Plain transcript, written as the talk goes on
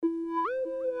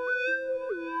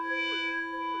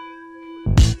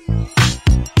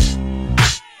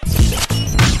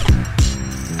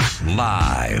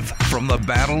Live from the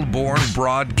Battle-Born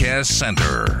Broadcast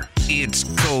Center, it's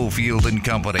Cofield and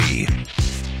Company.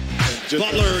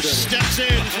 Butler steps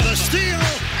in for the steal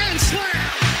and slam.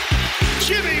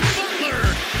 Jimmy Butler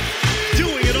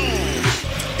doing it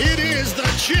all. It is the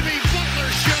Jimmy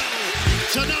Butler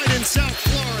Show tonight in South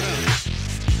Florida.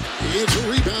 It's a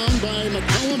rebound by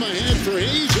McCollum ahead for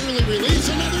Hayes. Early release,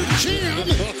 another jam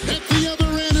at the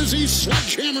other end as he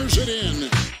sledgehammers it in.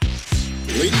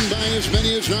 Leading by as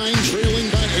many as 9, trailing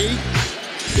by 8.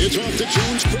 It's off to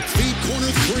Jones, quick feed, corner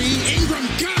 3. Ingram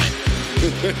got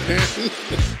it.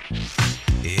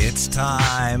 It's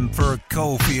time for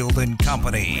Cofield and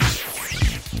Company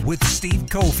with Steve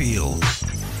Cofield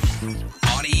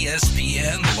on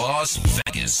ESPN Las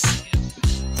Vegas.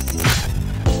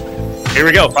 Here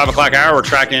we go, 5 o'clock hour. We're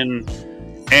tracking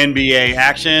NBA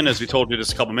action. As we told you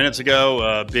just a couple minutes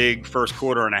ago, big first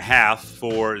quarter and a half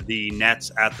for the Nets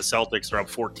at the Celtics. They're up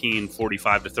 14,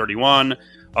 45-31.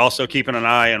 Also keeping an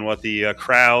eye on what the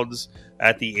crowds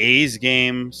at the A's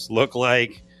games look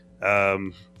like.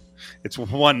 It's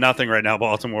 1-0 right now.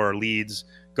 Baltimore leads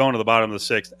going to the bottom of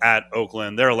the 6th at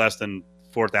Oakland. There are less than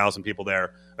 4,000 people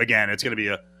there. Again, it's going to be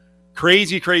a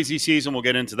crazy season. We'll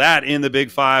get into that in the Big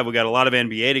Five. We got a lot of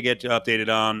NBA to get updated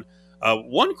on.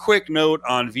 One quick note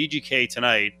on VGK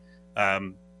tonight.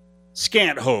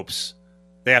 Scant hopes.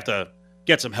 They have to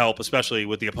get some help, especially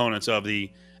with the opponents of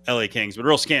the LA Kings, but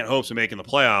real scant hopes of making the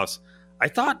playoffs. I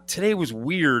thought today was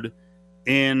weird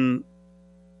in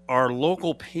our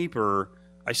local paper.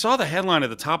 I saw the headline at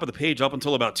the top of the page up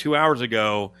until about 2 hours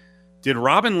ago. Did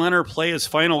Robin Lehner play his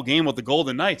final game with the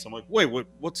Golden Knights? I'm like, wait,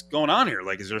 what's going on here?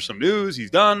 Like, is there some news? He's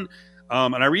done.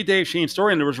 And I read Dave Sheen's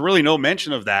story, and there was really no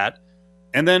mention of that.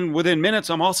 And then within minutes,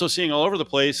 I'm also seeing all over the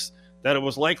place that it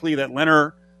was likely that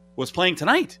Lehner was playing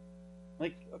tonight.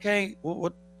 Like, okay,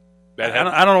 what?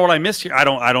 I don't know what I missed here. I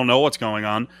don't know what's going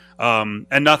on.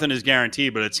 And nothing is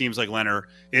guaranteed, but it seems like Lehner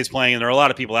is playing. And there are a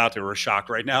lot of people out there who are shocked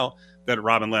right now that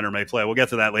Robin Lehner may play. We'll get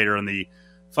to that later in the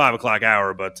 5 o'clock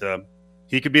hour, but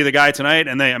he could be the guy tonight.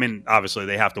 And obviously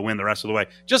they have to win the rest of the way.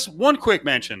 Just one quick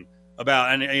mention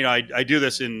about, and I do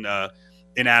this in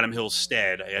Adam Hill's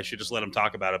stead. I should just let him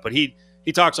talk about it. But he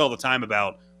talks all the time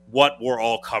about what we're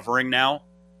all covering now,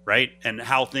 right? And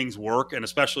how things work, and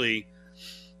especially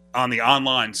on the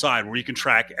online side where you can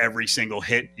track every single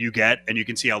hit you get and you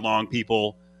can see how long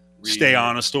people stay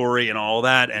on a story and all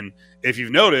that. And if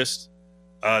you've noticed,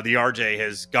 the RJ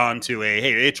has gone to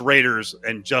hey, it's Raiders,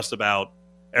 and just about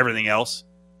everything else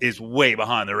is way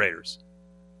behind the Raiders.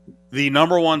 The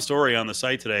number one story on the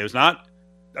site today was not,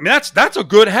 that's a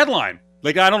good headline.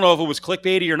 Like, I don't know if it was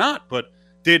clickbaity or not, but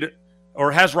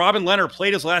has Robin Lehner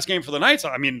played his last game for the Knights?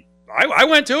 I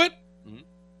went to it. Mm-hmm.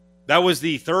 That was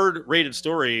the third rated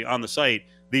story on the site.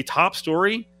 The top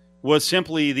story was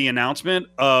simply the announcement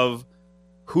of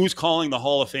who's calling the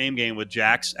Hall of Fame game with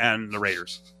Jax and the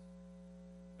Raiders.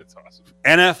 That's awesome.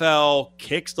 NFL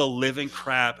kicks the living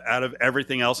crap out of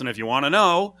everything else. And if you want to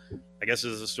know, I guess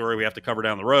this is a story we have to cover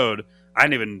down the road. I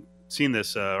hadn't even seen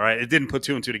this, right? It didn't put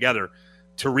 2 and 2 together.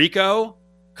 Tarico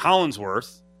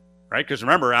Collinsworth, right? Because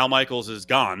remember, Al Michaels is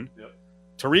gone. Yep.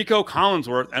 Tarico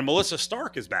Collinsworth and Melissa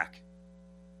Stark is back.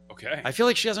 Okay. I feel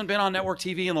like she hasn't been on network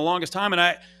TV in the longest time.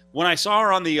 And when I saw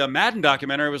her on the Madden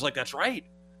documentary, I was like, that's right.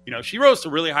 She rose to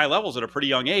really high levels at a pretty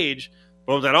young age.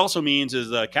 But what that also means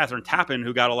is Catherine Tappan,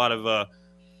 who got a lot of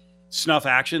snuff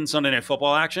action, Sunday Night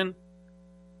Football action,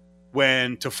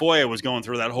 when Tafoya was going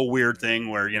through that whole weird thing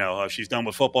where, she's done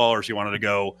with football or she wanted to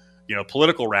go,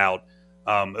 political route.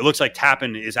 It looks like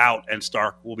Tappan is out and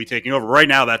Stark will be taking over. Right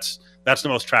now, that's the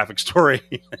most traffic story.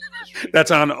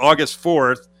 That's on August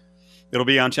 4th. It'll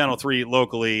be on Channel 3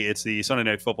 locally. It's the Sunday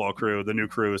Night Football crew. The new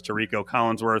crew is Tarico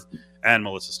Collinsworth and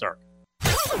Melissa Stark.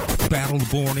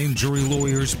 Battle-Born Injury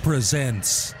Lawyers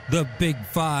presents the Big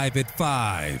Five at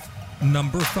 5.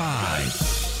 Number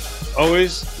 5.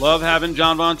 Always love having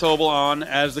John Von Tobel on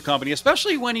as the company,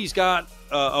 especially when he's got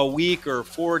a week or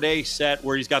 4-day set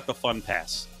where he's got the fun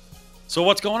pass. So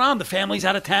what's going on? The family's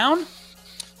out of town?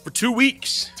 For 2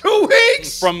 weeks. 2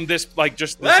 weeks? From this,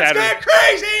 just the Let's Saturday. Get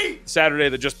crazy! Saturday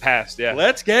that just passed, yeah.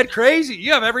 Let's get crazy.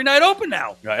 You have every night open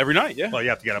now. Every night, yeah. Well, you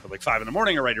have to get up at 5 in the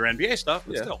morning and write your NBA stuff,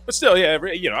 but still, yeah,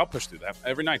 I'll push through that.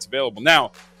 Every night's available.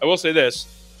 Now, I will say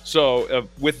this. So,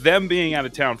 with them being out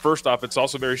of town, first off, it's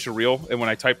also very surreal. And when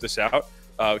I type this out,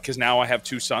 because now I have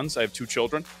 2 sons, I have 2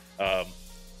 children.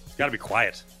 It's got to be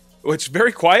quiet. Well, it's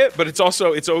very quiet, but it's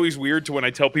always weird to when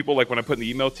I tell people, like when I put in the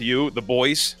email to you, the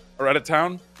boys are out of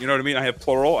town. You know what I mean? I have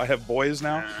plural. I have boys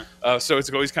now. So it's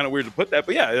always kind of weird to put that.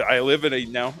 But yeah, I live I'm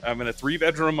in a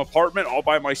 3-bedroom apartment all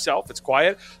by myself. It's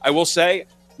quiet. I will say,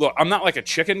 look, I'm not like a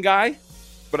chicken guy.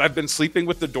 but I've been sleeping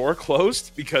with the door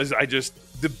closed because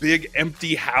the big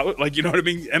empty house, like, you know what I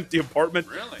mean? Empty apartment.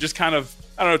 Really? Just kind of,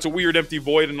 I don't know, it's a weird empty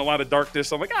void and a lot of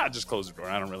darkness. I'm like, just close the door.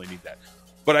 I don't really need that.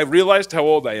 But I realized how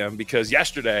old I am because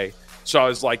yesterday, so I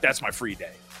was like, that's my free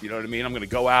day. You know what I mean? I'm going to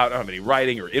go out. I don't have any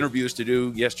writing or interviews to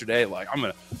do yesterday. Like, I'm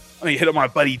going to hit up my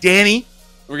buddy Danny.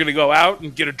 We're going to go out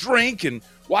and get a drink and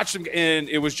watch them. And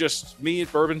it was just me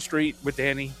at Bourbon Street with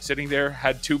Danny sitting there,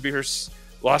 had 2 beers,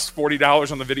 lost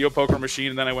 $40 on the video poker machine,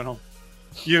 and then I went home.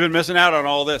 You've been missing out on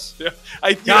all this.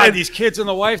 Yeah. These kids and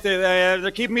the wife, they're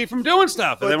keeping me from doing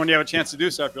stuff. And then when you have a chance to do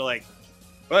stuff, you're like,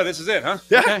 well, this is it, huh?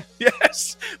 Yeah. Okay.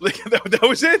 Yes. Like, that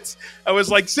was it. I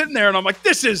was like sitting there and I'm like,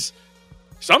 this is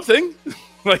something.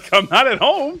 Like, I'm not at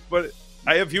home, but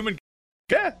I have human.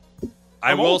 Yeah.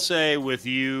 I will say with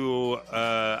you,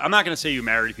 I'm not going to say you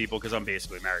married people because I'm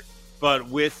basically married. But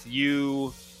with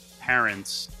you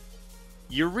parents,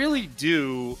 you really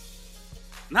do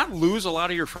not lose a lot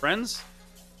of your friends.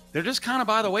 They're just kind of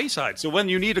by the wayside. So when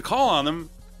you need to call on them,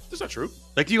 that's not true.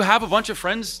 like, do you have a bunch of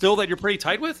friends still that you're pretty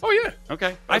tight with? Oh, yeah.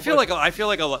 Okay. I feel like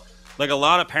a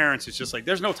lot of parents, it's just like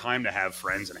there's no time to have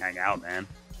friends and hang out, man.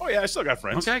 Oh, yeah. I still got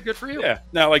friends. Okay, good for you. Yeah.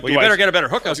 Now, like, Well, you better get a better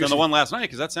hookup than the one last night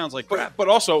because that sounds like crap. But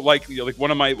also, like, you know, like one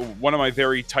of my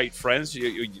very tight friends,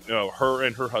 you know, her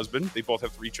and her husband, they both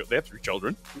have 3 children. They have 3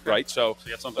 children, right? So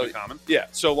you got something in common. Yeah.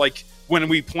 So, like, when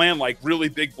we plan like really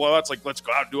big blowouts, like let's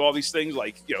go out and do all these things,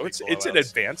 like, you know, it's in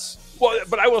advance. Well,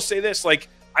 but I will say this, like,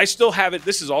 I still have it.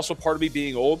 This is also part of me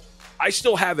being old. I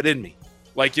still have it in me.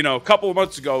 Like, you know, a couple of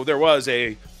months ago, there was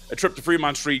a trip to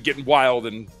Fremont Street, getting wild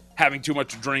and having too much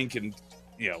to drink and,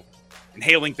 you know,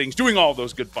 inhaling things, doing all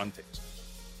those good fun things.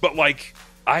 But, like,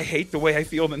 I hate the way I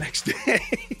feel the next day.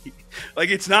 Like,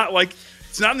 it's not in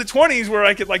the 20s where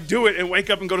I could, like, do it and wake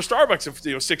up and go to Starbucks at,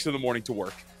 you know, 6 a.m. to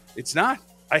work. It's not.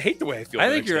 I hate the way I feel. I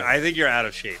think you're out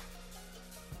of shape.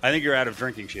 I think you're out of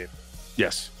drinking shape.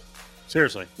 Yes.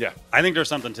 Seriously. Yeah. I think there's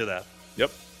something to that.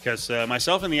 Yep. Because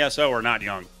myself and the SO are not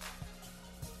young.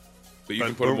 But you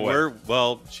can put them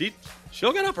away.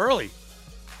 She'll get up early.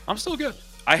 I'm still good.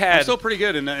 I'm still pretty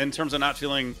good in terms of not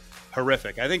feeling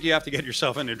horrific. I think you have to get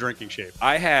yourself into drinking shape.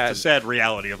 It's a sad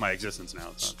reality of my existence now.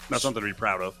 It's not something to be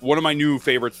proud of. One of my new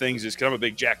favorite things is, because I'm a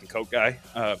big Jack and Coke guy.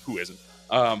 Who isn't?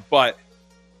 But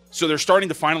so they're starting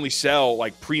to finally sell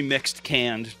like pre-mixed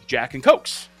canned Jack and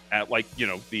Cokes at, like, you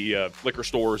know, the liquor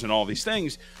stores and all these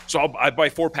things. So I buy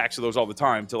 4 packs of those all the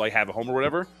time to, like, have at home or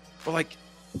whatever. But, like,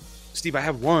 Steve, I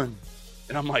have one,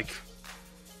 and I'm like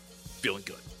feeling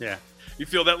good. Yeah. You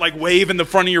feel that, like, wave in the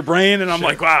front of your brain, and I'm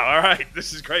like, wow, all right,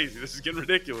 this is crazy. This is getting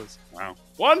ridiculous. Wow.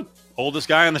 One. Oldest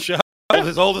guy on the show.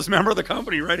 Oldest member of the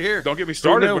company right here. Don't get me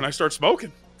started when I start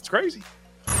smoking. It's crazy.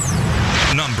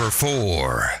 Number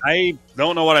 4. I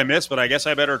don't know what I missed, but I guess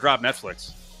I better drop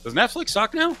Netflix. Does Netflix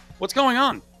suck now? What's going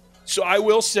on? So I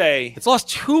will say, it's lost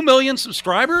 2 million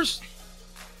subscribers.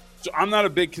 So I'm not a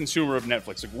big consumer of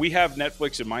Netflix. Like, we have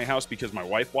Netflix in my house because my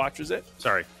wife watches it.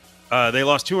 Sorry. They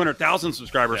lost 200,000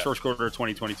 subscribers first quarter of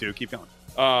 2022. Keep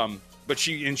going. But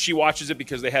she watches it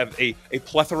because they have a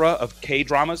plethora of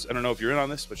K-dramas. I don't know if you're in on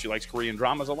this, but she likes Korean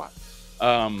dramas a lot.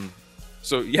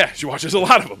 So yeah, she watches a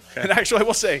lot of them. Okay. And actually, I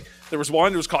will say there was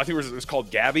one. It was called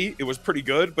Gabby. It was pretty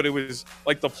good, but it was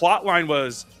like the plot line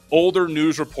was older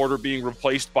news reporter being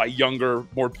replaced by younger,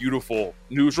 more beautiful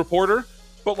news reporter.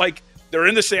 But, like, they're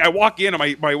in the same. I walk in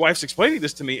and my wife's explaining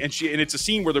this to me, and it's a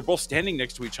scene where they're both standing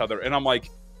next to each other, and I'm like,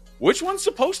 which one's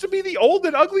supposed to be the old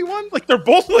and ugly one? Like, they're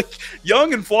both, like,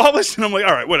 young and flawless, and I'm like,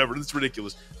 all right, whatever. It's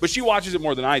ridiculous. But she watches it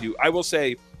more than I do. I will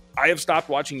say I have stopped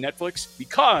watching Netflix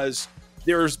because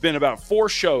there's been about 4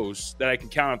 shows that I can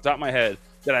count on the top of my head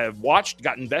that I have watched,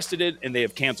 got invested in, and they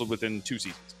have canceled within 2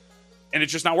 seasons. And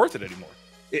it's just not worth it anymore.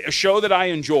 A show that I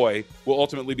enjoy will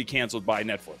ultimately be canceled by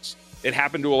Netflix. It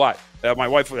happened to a lot. My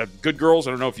wife, Good Girls,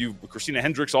 I don't know if Christina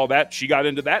Hendricks, all that, she got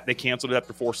into that. They canceled it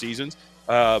after 4 seasons.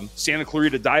 Santa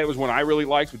Clarita Diet was one I really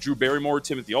liked with Drew Barrymore,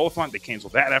 Timothy Olyphant. They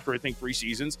canceled that after, I think, 3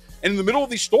 seasons. And in the middle of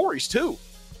these stories, too.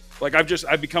 Like,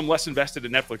 I've become less invested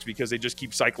in Netflix because they just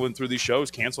keep cycling through these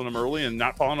shows, canceling them early and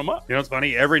not following them up. You know, it's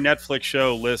funny. Every Netflix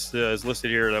show is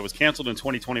listed here that was canceled in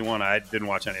 2021. I didn't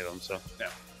watch any of them, so yeah.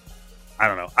 I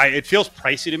don't know. It feels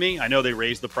pricey to me. I know they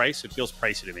raised the price. It feels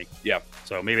pricey to me. Yeah.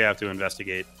 So maybe I have to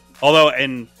investigate. Although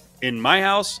in my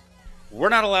house, we're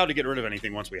not allowed to get rid of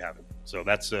anything once we have it. So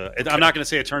that's I'm not going to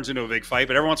say it turns into a big fight,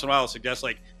 but every once in a while I'll suggest,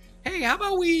 like, hey, how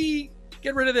about we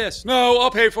get rid of this? No, I'll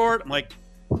pay for it. I'm like,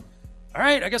 all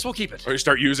right, I guess we'll keep it. Or you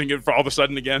start using it for all of a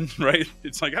sudden again, right?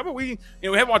 It's like, how about we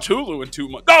haven't watched Hulu in 2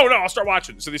 months. No, I'll start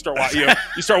watching it. So they start watching,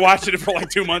 you start watching it for like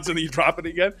 2 months and then you drop it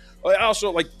again. Also,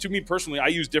 like, to me personally, I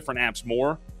use different apps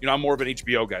more. I'm more of an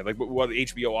HBO guy. Like, what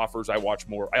HBO offers, I watch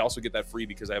more. I also get that free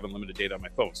because I have unlimited data on my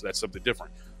phone, so that's something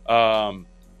different.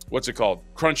 What's it called?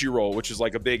 Crunchyroll, which is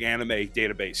like a big anime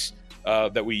database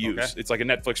that we use. Okay. It's like a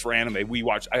Netflix for anime. We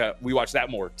watch that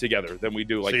more together than we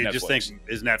do like Netflix. So you just think,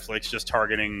 is Netflix just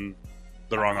targeting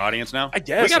the wrong audience now? I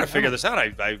guess. We got to figure this out.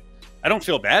 I don't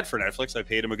feel bad for Netflix. I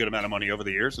paid them a good amount of money over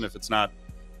the years, and if it's not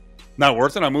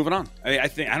worth it, I'm moving on. I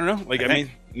don't know. Like, I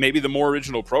mean, maybe the more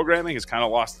original programming has kind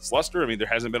of lost its luster. I mean, there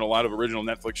hasn't been a lot of original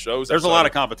Netflix shows. There's a lot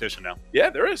of competition now. Yeah,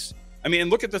 there is. I mean, and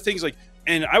look at the things like,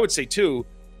 and I would say too,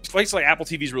 places like Apple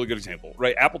TV is a really good example,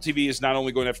 right? Apple TV is not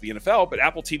only going after the NFL, but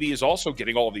Apple TV is also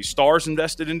getting all of these stars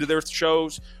invested into their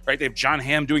shows, right? They have John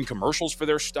Hamm doing commercials for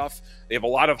their stuff. They have a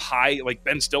lot of like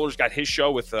Ben Stiller's got his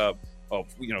show with,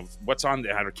 what's on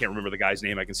there? I can't remember the guy's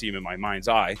name. I can see him in my mind's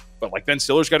eye. But like Ben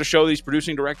Stiller's got a show that he's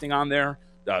producing, directing on there.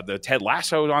 The Ted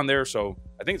Lasso's on there. So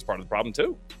I think it's part of the problem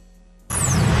too.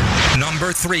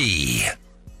 Number 3.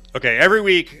 Okay, every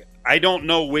week, I don't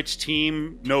know which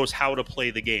team knows how to play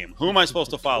the game. Who am I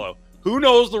supposed to follow? Who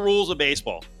knows the rules of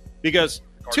baseball? Because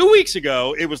 2 weeks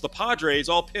ago, it was the Padres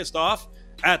all pissed off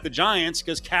at the Giants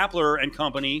because Kapler and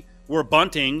company were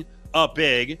bunting up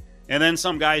big. And then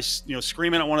some guys,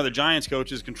 screaming at one of the Giants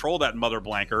coaches, control that mother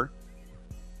blanker.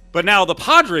 But now the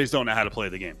Padres don't know how to play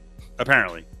the game,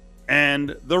 apparently.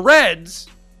 And the Reds,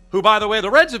 who, by the way, the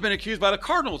Reds have been accused by the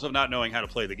Cardinals of not knowing how to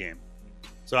play the game.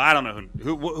 So I don't know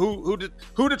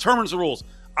who determines the rules.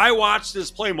 I watched this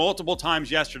play multiple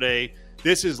times yesterday.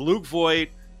 This is Luke Voit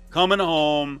coming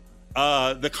home.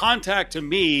 The contact to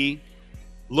me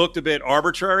looked a bit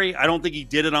arbitrary. I don't think he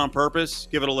did it on purpose.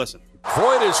 Give it a listen.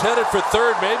 Voit is headed for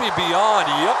third, maybe beyond.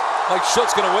 Yep, Mike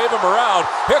Schultz going to wave him around.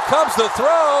 Here comes the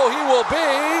throw. He will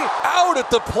be out at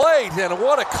the plate, and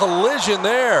what a collision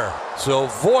there. So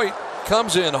Voit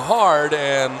comes in hard,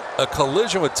 and a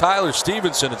collision with Tyler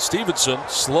Stevenson, and Stevenson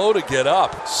slow to get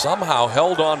up, somehow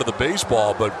held on to the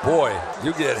baseball, but boy,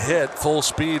 you get hit full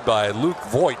speed by Luke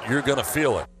Voit, you're going to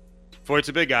feel it. Voigt's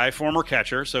a big guy, former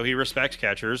catcher, so he respects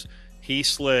catchers. He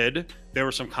slid. There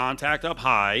was some contact up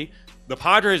high. The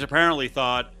Padres apparently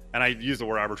thought, and I use the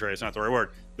word arbitrary, it's not the right word,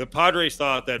 the Padres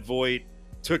thought that Voit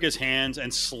took his hands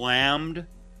and slammed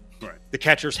the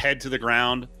catcher's head to the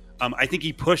ground. I think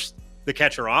he pushed the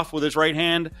catcher off with his right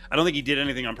hand. I don't think he did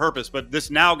anything on purpose, but this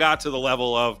now got to the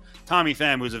level of Tommy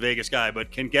Pham, who's a Vegas guy,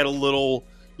 but can get a little,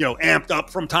 amped up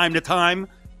from time to time,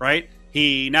 right?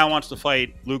 He now wants to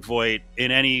fight Luke Voit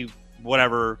in any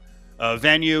whatever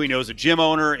venue. He knows a gym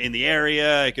owner in the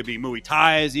area. It could be Muay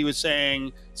Thai, as he was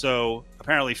saying. So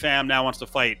apparently Pham now wants to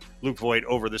fight Luke Voit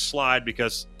over this slide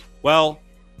because, well,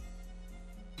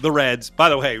 the Reds, by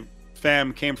the way,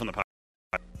 Pham came from the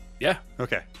Padres. Yeah.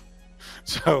 Okay.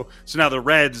 So now the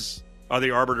Reds are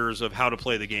the arbiters of how to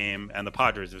play the game, and the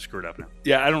Padres have screwed up now.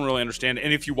 Yeah, I don't really understand.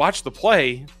 And if you watch the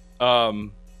play,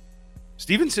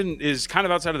 Stevenson is kind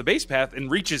of outside of the base path and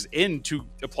reaches in to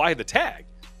apply the tag.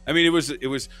 I mean, it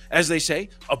was as they say,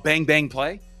 a bang bang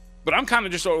play. But I'm kind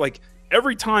of just sort of like,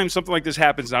 every time something like this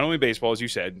happens, not only in baseball, as you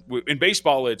said, in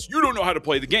baseball it's you don't know how to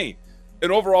play the game,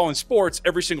 and overall in sports,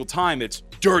 every single time it's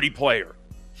dirty player.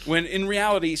 When in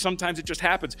reality, sometimes it just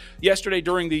happens. Yesterday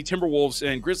during the Timberwolves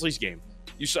and Grizzlies game,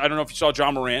 I don't know if you saw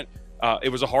John Morant. It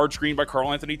was a hard screen by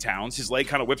Karl-Anthony Towns. His leg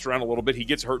kind of whips around a little bit. He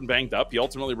gets hurt and banged up. He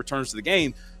ultimately returns to the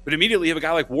game. But immediately you have a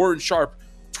guy like Warren Sharp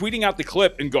tweeting out the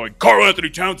clip and going, Karl-Anthony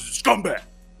Towns is a scumbag.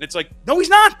 And it's like, no, he's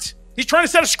not. He's trying to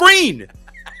set a screen.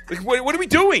 Like, what are we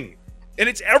doing? And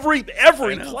it's every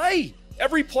play.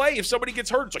 Every play, if somebody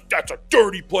gets hurt, it's like, that's a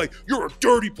dirty play. You're a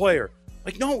dirty player.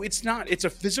 Like, no, it's not. It's a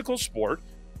physical sport.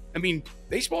 I mean,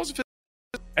 baseball is a physical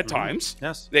sport at times.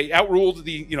 Yes. They outruled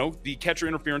the catcher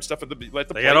interference stuff at the plate.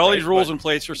 They got all these rules in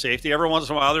place for safety. Every once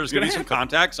in a while, there's going to be some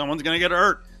contact. Someone's going to get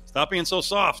hurt. Stop being so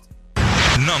soft.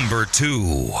 Number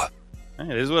 2.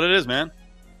 It is what it is, man.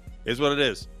 It is what it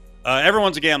is.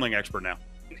 Everyone's a gambling expert now.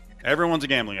 Everyone's a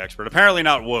gambling expert. Apparently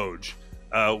not Woj.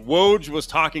 Woj was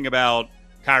talking about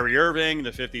Kyrie Irving,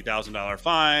 the $50,000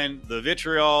 fine, the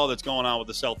vitriol that's going on with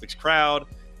the Celtics crowd,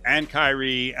 and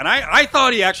Kyrie. And I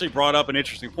thought he actually brought up an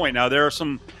interesting point. Now, there's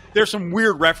some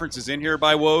weird references in here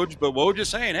by Woj, but Woj is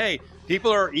saying, hey,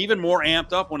 people are even more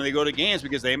amped up when they go to games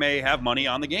because they may have money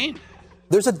on the game.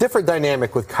 There's a different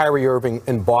dynamic with Kyrie Irving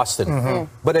in Boston.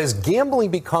 Mm-hmm. But as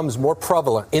gambling becomes more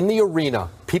prevalent in the arena,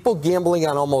 people gambling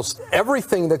on almost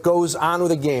everything that goes on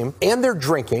with a game, and they're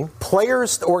drinking,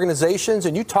 players, organizations,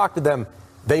 and you talk to them,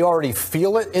 they already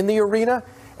feel it in the arena.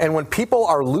 And when people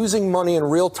are losing money in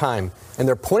real time and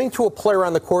they're pointing to a player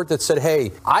on the court that said,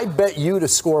 hey, I bet you to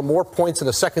score more points in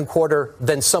the second quarter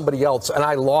than somebody else and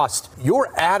I lost,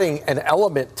 you're adding an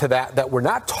element to that we're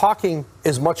not talking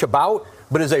as much about,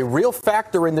 but is a real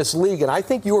factor in this league. And I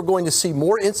think you are going to see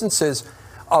more instances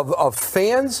of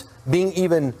fans being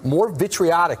even more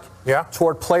vitriolic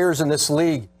toward players in this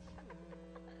league.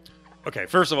 Okay,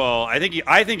 first of all, I think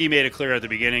he made it clear at the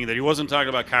beginning that he wasn't talking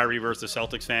about Kyrie versus the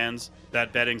Celtics fans,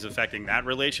 that betting's affecting that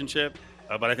relationship.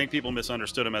 But I think people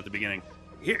misunderstood him at the beginning.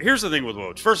 Here's the thing with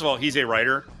Woj. First of all, he's a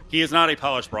writer. He is not a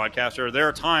polished broadcaster. There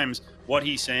are times what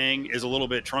he's saying is a little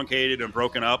bit truncated and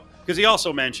broken up, because he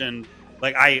also mentioned,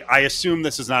 like, I assume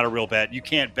this is not a real bet. You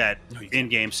can't bet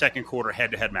in-game second quarter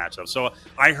head-to-head matchups. So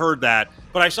I heard that.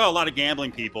 But I saw a lot of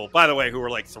gambling people, by the way, who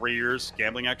were like 3 years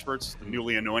gambling experts, the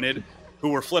newly anointed, who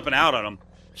were flipping out on him.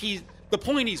 The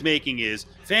point he's making is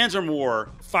fans are more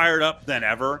fired up than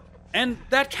ever, and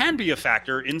that can be a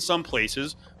factor in some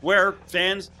places where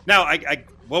fans. Now,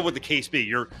 what would the case be?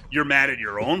 You're mad at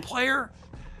your own player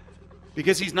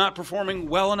because he's not performing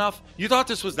well enough? You thought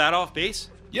this was that off base?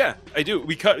 Yeah, I do.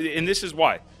 And this is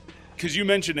why. Because you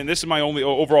mentioned, and this is my only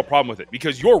overall problem with it,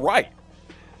 because you're right.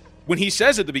 When he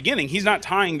says at the beginning, he's not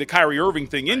tying the Kyrie Irving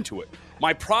thing into it.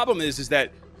 My problem is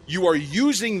that you are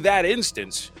using that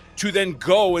instance to then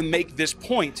go and make this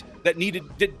point that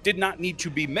did not need to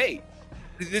be made.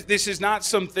 This is not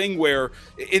something where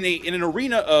in an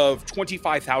arena of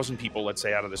 25,000 people, let's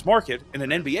say, out of this market, in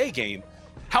an NBA game,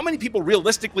 how many people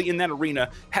realistically in that arena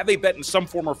have a bet in some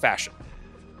form or fashion?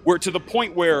 Where to the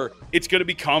point where it's going to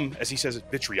become, as he says,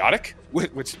 vitriolic,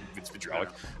 which it's vitriolic,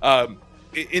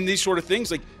 in these sort of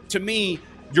things. Like, to me,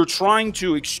 you're trying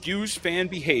to excuse fan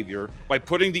behavior by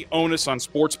putting the onus on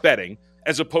sports betting,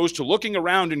 as opposed to looking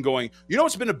around and going, you know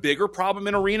what's been a bigger problem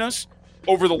in arenas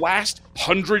over the last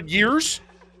 100 years?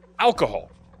 Alcohol.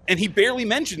 And he barely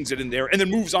mentions it in there and then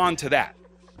moves on to that.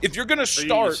 If you're going to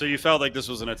start... So you felt like this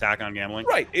was an attack on gambling?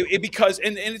 Right. Because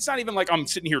it's not even like I'm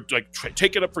sitting here like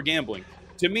take it up for gambling.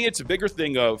 To me, it's a bigger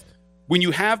thing of when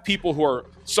you have people who are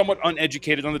somewhat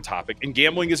uneducated on the topic and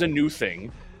gambling is a new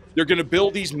thing, they're going to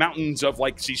build these mountains of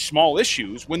like these small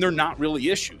issues when they're not really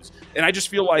issues. And I just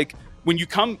feel like when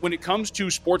it comes to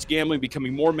sports gambling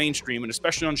becoming more mainstream, and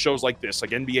especially on shows like this,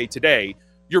 like NBA Today,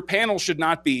 your panel should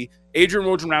not be Adrian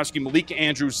Wojnarowski, Malika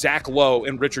Andrews, Zach Lowe,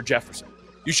 and Richard Jefferson.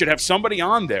 You should have somebody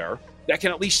on there that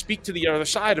can at least speak to the other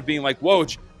side of being like,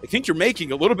 Woj, I think you're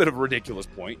making a little bit of a ridiculous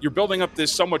point. You're building up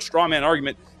this somewhat straw man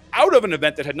argument out of an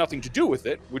event that had nothing to do with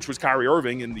it, which was Kyrie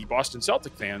Irving and the Boston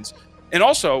Celtic fans, and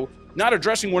also not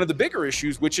addressing one of the bigger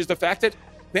issues, which is the fact that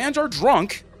fans are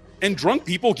drunk and drunk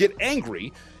people get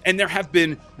angry, and there have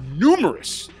been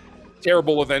numerous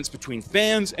terrible events between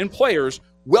fans and players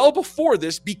well before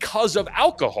this because of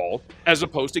alcohol as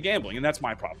opposed to gambling, and that's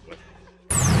my problem with it.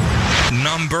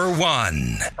 Number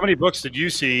one. How many books did you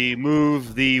see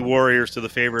move the Warriors to the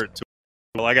favorite?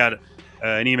 Well, I got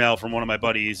an email from one of my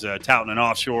buddies touting an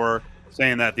offshore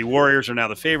saying that the Warriors are now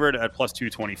the favorite at plus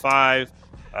 225,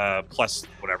 plus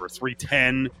whatever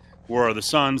 310, where the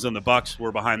Suns and the Bucks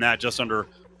were behind that, just under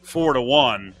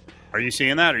 4-1. Are you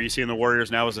seeing that? Are you seeing the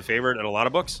Warriors now as a favorite at a lot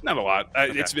of books? Not a lot.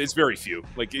 Okay. It's very few.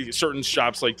 Like certain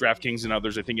shops like DraftKings and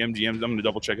others. I think MGM. I'm going to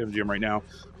double check MGM right now,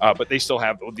 but they still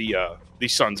have the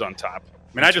Suns on top.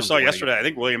 I mean, I just saw yesterday. I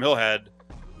think William Hill had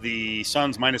the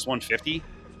Suns minus 150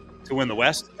 to win the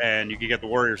West, and you could get the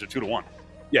Warriors at 2-1.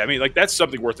 Yeah, I mean, like that's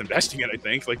something worth investing in. I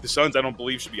think. Like the Suns, I don't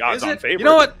believe should be odds-on favorite. You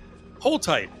know what? Hold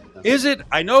tight. Is it?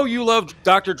 I know you love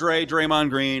Dr. Dre, Draymond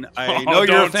Green. I know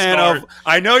you're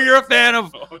a fan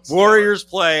of Warriors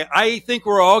play. I think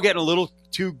we're all getting a little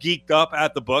too geeked up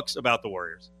at the books about the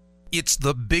Warriors. It's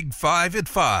the Big 5 at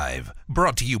 5,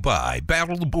 brought to you by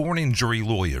Battle-Born Injury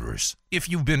Lawyers. If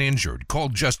you've been injured, call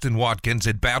Justin Watkins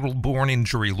at Battle-Born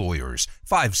Injury Lawyers,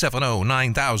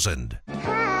 570-9000.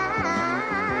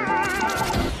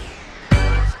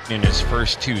 In his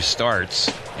first two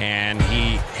starts, and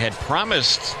he had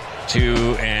promised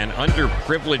to an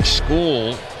underprivileged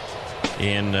school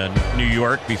in New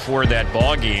York before that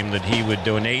ball game that he would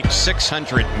donate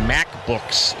 600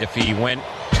 MacBooks if he went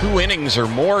 2 innings or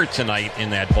more tonight in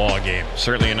that ball game.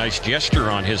 Certainly a nice gesture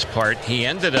on his part. He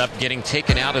ended up getting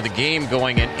taken out of the game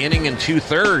going an inning and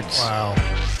 2/3. Wow.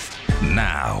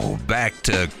 Now, back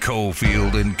to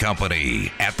Cofield and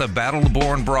Company at the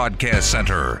Battle-Born Broadcast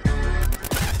Center.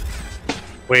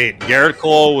 Wait, Garrett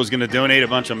Cole was going to donate a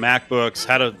bunch of MacBooks,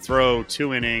 had to throw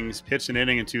 2 innings, pitched an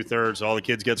inning and 2/3. All the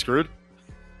kids get screwed?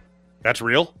 That's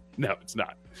real? No, it's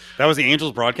not. That was the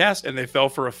Angels broadcast? And they fell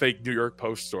for a fake New York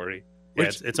Post story.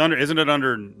 Yeah, it's under, isn't it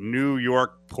under New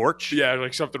York Porch? Yeah,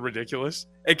 like something ridiculous.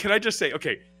 And can I just say,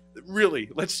 okay, really,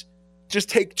 let's just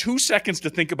take 2 seconds to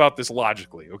think about this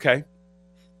logically, okay?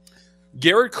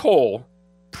 Garrett Cole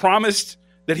promised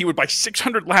that he would buy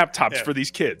 600 laptops for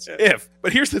these kids.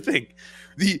 But here's the thing.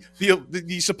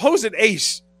 The supposed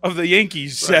ace of the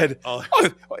Yankees said,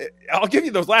 I'll give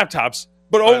you those laptops,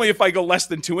 but only if I go less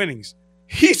than 2 innings.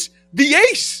 He's the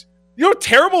ace. You know how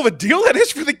terrible of a deal that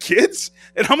is for the kids?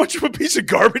 And how much of a piece of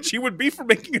garbage he would be for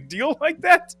making a deal like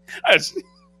that?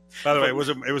 By the way,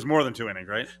 it was more than 2 innings,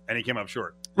 right? And he came up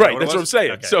short. Right, that's what I'm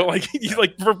saying. Okay. So,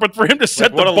 but for him to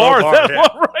set the bar that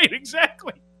low, right,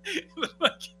 exactly.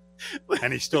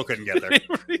 And he still couldn't get there.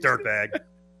 Dirtbag.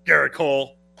 Garrett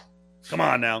Cole. Come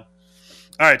on now.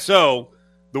 All right, so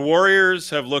the Warriors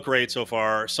have looked great so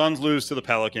far. Suns lose to the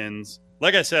Pelicans.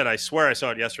 Like I said, I swear I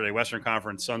saw it yesterday. Western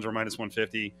Conference, Suns were minus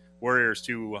 150. Warriors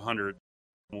 200.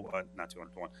 Not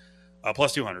 200 to 1.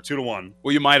 Plus 200, 2-1.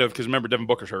 Well, you might have, because remember, Devin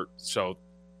Booker's hurt. So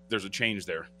there's a change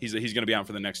there. He's going to be out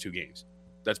for the next 2 games.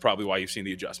 That's probably why you've seen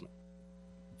the adjustment.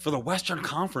 For the Western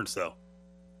Conference, though.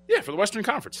 Yeah, for the Western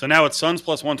Conference. So now it's Suns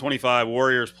plus 125,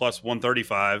 Warriors plus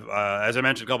 135. As I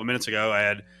mentioned a couple minutes ago, I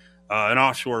had an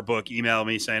offshore book email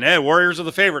me saying, hey, Warriors are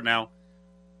the favorite now.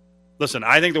 Listen,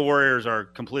 I think the Warriors are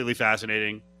completely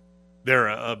fascinating. They're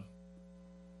a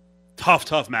tough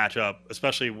matchup,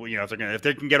 especially if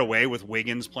they can get away with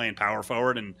Wiggins playing power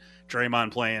forward and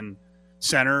Draymond playing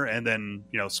center, and then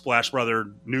Splash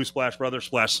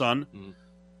Son,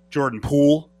 Jordan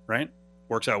Poole, right?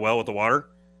 Works out well with the water.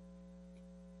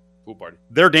 Pool party.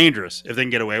 They're dangerous if they can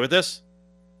get away with this.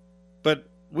 But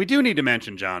we do need to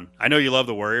mention, John, I know you love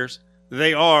the Warriors.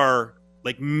 They are,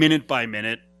 like, minute by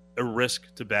minute, a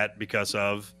risk to bet because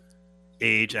of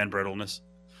age and brittleness.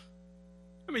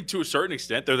 I mean, to a certain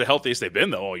extent, they're the healthiest they've been,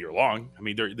 though, all year long. I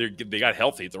mean, they got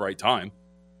healthy at the right time.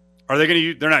 Are they going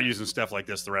to? They're not using Steph like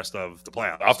this the rest of the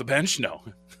playoffs. Off the bench, no.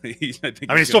 He's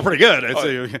still pretty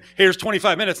good. Here's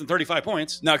 25 minutes and 35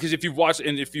 points. No, because if you've watched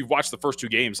the first 2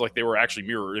 games, like, they were actually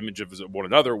mirror images of one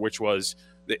another, which was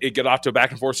it got off to a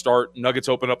back and forth start. Nuggets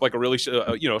open up like a really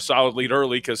solid lead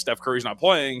early because Steph Curry's not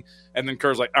playing, and then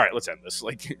Kerr's like, all right, let's end this.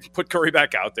 Like, put Curry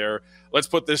back out there. Let's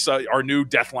put this our new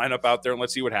death lineup out there and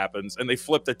let's see what happens. And they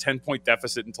flipped a 10-point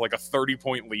deficit into like a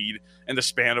 30-point lead in the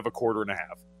span of a quarter and a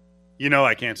half.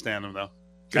 I can't stand them, though.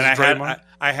 And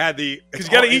I had the... Because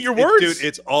you got to eat your words. Dude,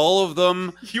 it's all of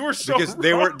them. You were so because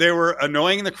wrong. they were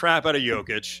annoying the crap out of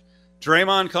Jokic.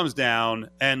 Draymond comes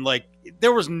down, and, like,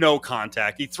 there was no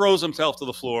contact. He throws himself to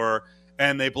the floor,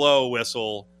 and they blow a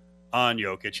whistle on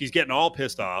Jokic. He's getting all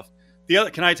pissed off.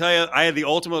 Can I tell you, I had the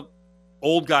ultimate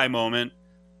old guy moment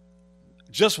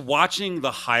just watching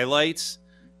the highlights,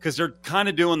 because they're kind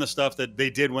of doing the stuff that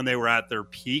they did when they were at their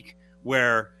peak,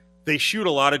 where they shoot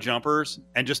a lot of jumpers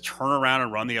and just turn around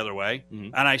and run the other way.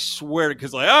 Mm-hmm. And I swear,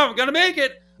 because I'm going to make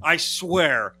it. I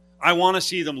swear, I want to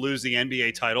see them lose the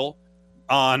NBA title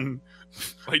on...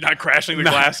 Like not crashing the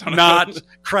glass on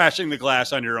crashing the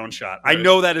glass on your own shot. Right. I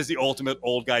know that is the ultimate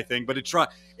old guy thing, but it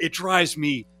drives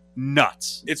me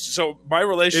nuts. It's so my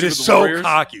relationship with the so Warriors,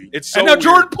 cocky. It's so and now weird.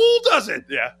 Jordan Poole does it.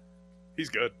 Yeah, he's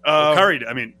good. Curry.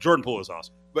 I mean, Jordan Poole is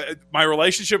awesome. But my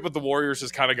relationship with the Warriors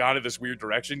has kind of gone in this weird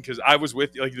direction because I was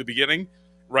with the beginning,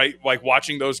 right? Like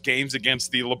watching those games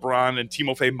against the LeBron and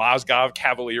Timofey Mozgov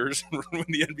Cavaliers in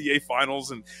the NBA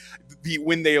Finals, and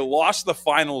when they lost the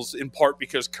finals in part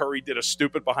because Curry did a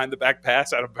stupid behind the back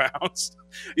pass out of bounds.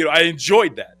 I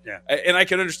enjoyed that. Yeah, and I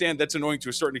can understand that's annoying to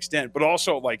a certain extent, but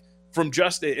also like from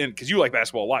just and because you like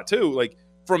basketball a lot too, like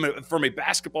from a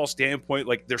basketball standpoint,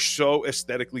 like they're so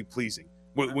aesthetically pleasing.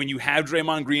 When you have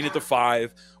Draymond Green at the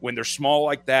 5, when they're small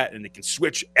like that and they can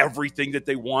switch everything that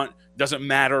they want, doesn't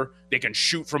matter. They can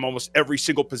shoot from almost every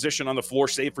single position on the floor,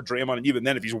 save for Draymond. And even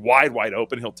then, if he's wide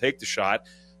open, he'll take the shot.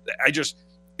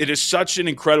 It is such an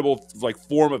incredible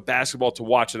form of basketball to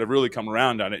watch that I've really come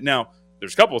around on it. Now,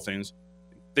 there's a couple of things.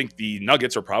 I think the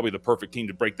Nuggets are probably the perfect team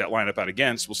to break that lineup out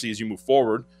against. We'll see as you move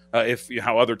forward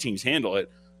how other teams handle it.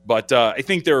 But I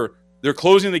think they're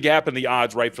closing the gap in the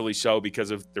odds, rightfully so,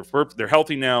 because of they're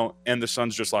healthy now, and the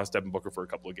Suns just lost Devin Booker for a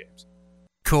couple of games.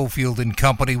 Cofield and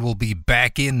Company will be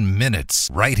back in minutes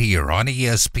right here on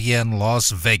ESPN Las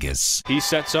Vegas. He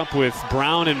sets up with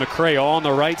Brown and McRae all on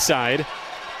the right side.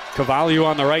 Cavallo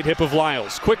on the right hip of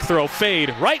Lyles. Quick throw,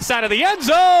 fade, right side of the end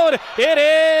zone. It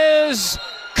is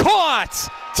caught.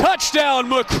 Touchdown,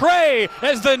 McRae,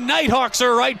 as the Nighthawks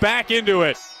are right back into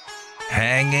it.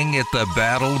 Hanging at the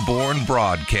Battle-Born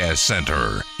Broadcast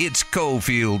Center, it's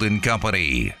Cofield and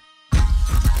Company.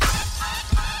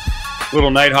 Little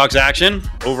Nighthawks action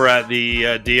over at the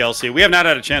DLC. We have not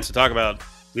had a chance to talk about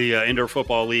the Indoor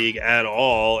Football League at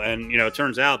all, and it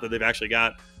turns out that they've actually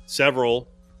got several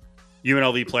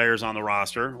UNLV players on the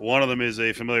roster. One of them is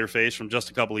a familiar face from just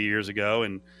a couple of years ago,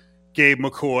 and Gabe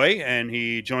McCoy, and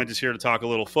he joins us here to talk a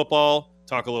little football,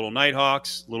 talk a little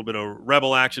Nighthawks, a little bit of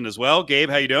Rebel action as well. Gabe,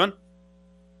 how you doing?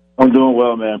 I'm doing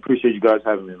well, man. Appreciate you guys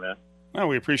having me, man. Oh,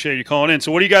 we appreciate you calling in.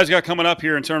 So what do you guys got coming up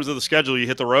here in terms of the schedule? You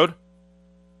hit the road?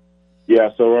 Yeah,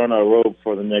 so we're on our road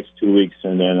for the next 2 weeks,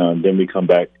 and then we come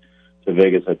back to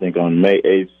Vegas, I think, on May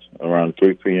 8th, around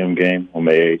 3 p.m. game on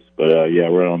May 8th. But, yeah,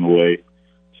 we're on the way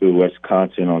to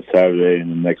Wisconsin on Saturday, and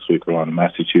then next week we're on to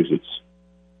Massachusetts.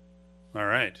 All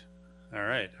right.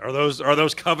 Are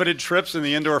those coveted trips in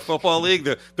the Indoor Football League,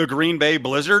 the Green Bay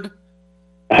Blizzard?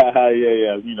 Yeah.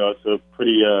 You know, it's a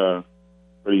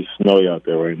pretty snowy out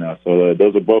there right now. So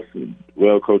those are both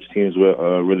well-coached teams,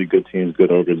 really good teams,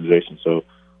 good organization. So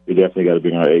we definitely got to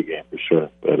bring our A game for sure.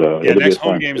 But next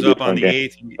home game's up on the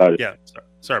 8th. Yeah,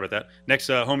 sorry about that. Next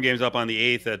home game's up on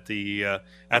the 8th at the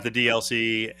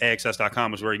DLC.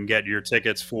 AXS.com is where you can get your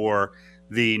tickets for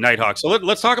the Nighthawks. So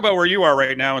let's talk about where you are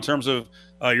right now in terms of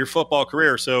your football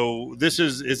career. So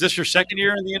is this your second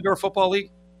year in the Indoor Football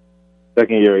League?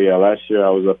 Second year, yeah. Last year I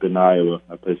was up in Iowa.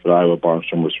 I played for the Iowa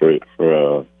Barnstormers for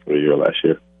a year last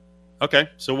year. Okay,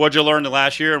 so what'd you learn the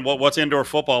last year, and what's indoor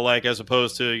football like as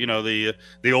opposed to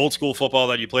the old school football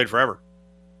that you played forever?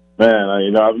 Man,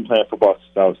 I've been playing football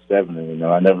since I was 7, and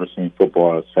I never seen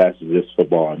football as fast as this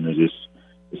football, and it's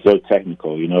so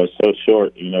technical. It's so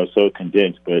short, so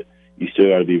condensed, but you still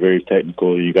got to be very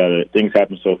technical. Things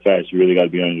happen so fast. You really got to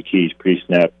be on your keys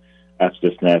pre-snap, after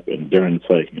the snap, and during the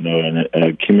play.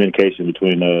 And communication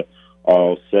between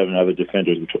all 7 other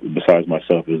defenders besides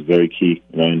myself is very key.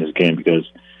 In this game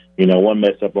because one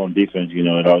mess up on defense,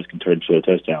 it always can turn into a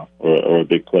touchdown or a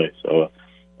big play. So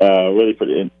really for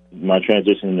my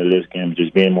transition into this game,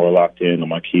 just being more locked in on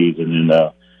my keys and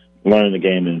then learning the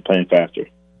game and playing faster.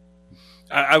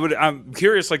 I'm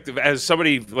curious, as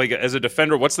somebody, as a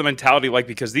defender, what's the mentality like?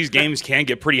 Because these games can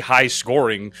get pretty high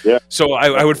scoring. Yeah. So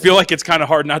I would feel like it's kind of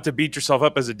hard not to beat yourself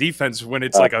up as a defense when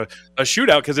it's like a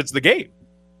shootout because it's the game.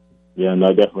 Yeah,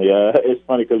 no, definitely. It's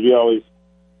funny because we always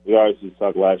just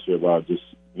talked last year about just,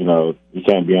 you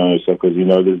can't be on yourself because,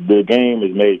 the game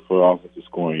is made for offensive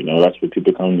scoring. That's what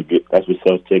people come to get. That's what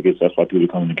sells tickets. That's why people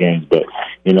come to games. But,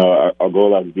 our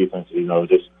goal as a defense is,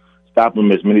 just stop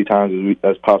them as many times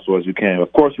as possible as you can.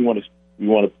 Of course, we want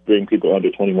to bring people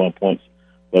under 21 points,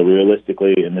 but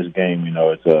realistically, in this game,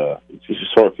 it's just a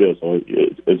short field, so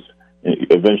it's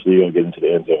eventually you're gonna get into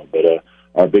the end zone. But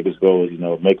our biggest goal is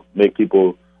make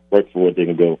people work for what they're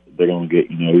gonna get.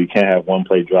 We can't have one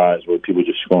play drives where people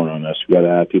just scoring on us. We got to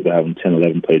have people having 10,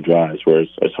 11 play drives where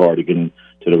it's hard to get into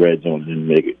the red zone and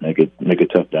make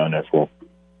it tough down there for them.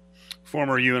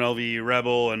 Former UNLV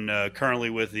Rebel and currently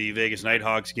with the Vegas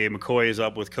Nighthawks, Gabe McCoy is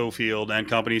up with Cofield and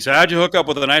company. So how'd you hook up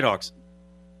with the Nighthawks?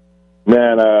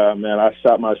 Man, I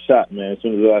shot my shot, man. As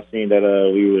soon as I seen that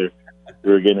we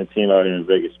were getting a team out here in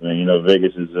Vegas, man.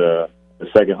 Vegas is a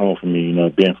second home for me,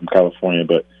 being from California,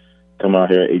 but come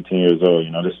out here at 18 years old,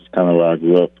 this is kind of where I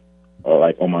grew up,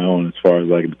 on my own as far as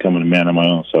becoming a man on my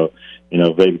own. So,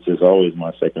 Vegas is always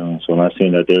my second home. So when I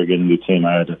seen that they were getting a new team,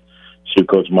 I had to shoot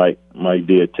Coach Mike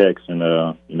D a text, and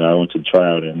I went to the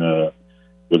tryout and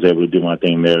was able to do my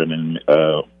thing there, and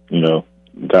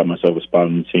then got myself a spot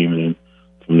on the team, and then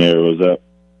from there it was up.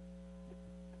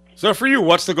 So for you,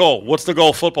 what's the goal? What's the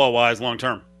goal football wise, long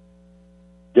term?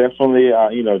 Definitely,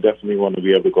 definitely want to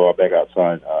be able to go back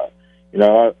outside.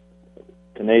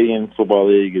 Canadian Football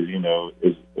League is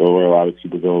where a lot of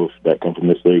people go that come from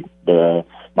this league, but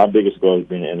my biggest goal is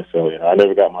being in the NFL. I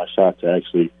never got my shot to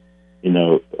actually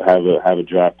have a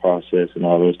draft process and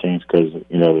all those things because,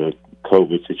 the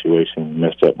COVID situation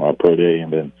messed up my pro day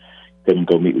and then couldn't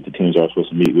go meet with the teams I was supposed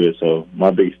to meet with. So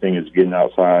my biggest thing is getting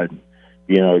outside,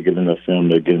 getting enough film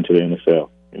to get into the NFL,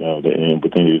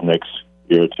 within these next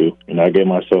year or two. I gave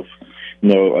myself, a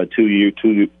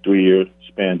 2-3-year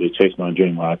span to chase my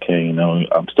dream while I can.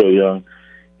 I'm still young.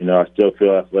 I still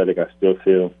feel athletic. I still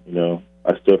feel, the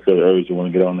urge to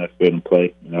want to get on that field and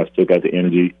play. I still got the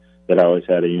energy that I always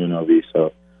had at UNLV,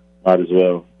 so might as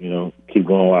well, keep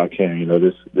going while I can.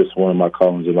 This is one of my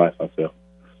callings in life, I feel.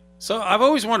 So I've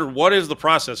always wondered, what is the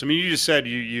process? I mean, you just said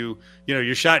you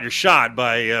shot your shot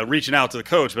by reaching out to the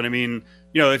coach, but I mean,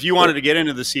 if you wanted to get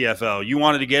into the CFL, you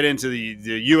wanted to get into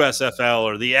the USFL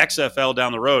or the XFL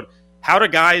down the road, how do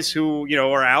guys who,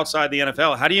 are outside the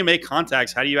NFL, how do you make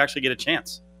contacts? How do you actually get a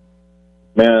chance?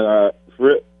 Man,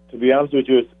 to be honest with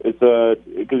you,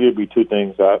 it could be two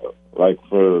things.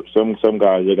 For some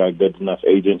guys, they got good enough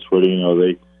agents where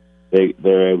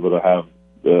they're able to have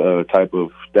the type of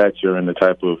stature and the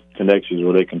type of connections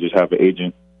where they can just have an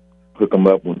agent hook them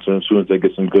up as soon as they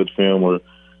get some good film or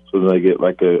so they get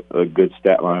like a good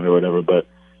stat line or whatever. But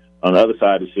on the other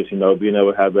side, it's just being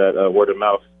able to have that word of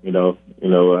mouth.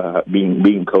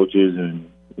 Meeting coaches and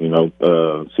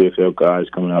CFL guys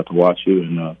coming out to watch you,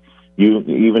 and you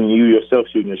yourself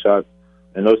shooting your shots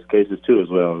in those cases too as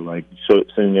well. Like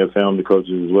sending your film to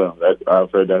coaches as well.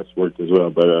 I've heard that's worked as well.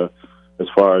 But as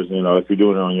far as if you're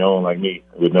doing it on your own like me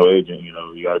with no agent, you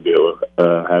got to be able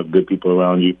to have good people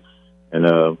around you, and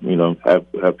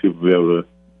have people be able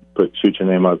to shoot your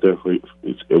name out there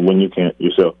when you can't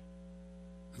yourself.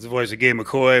 The voice of Gabe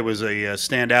McCoy was a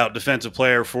standout defensive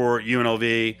player for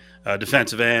UNLV,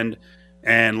 defensive end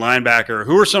and linebacker.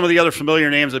 Who are some of the other familiar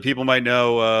names that people might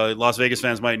know, Las Vegas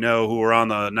fans might know, who were on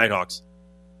the Nighthawks?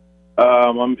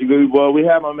 Well, we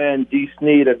had my man D.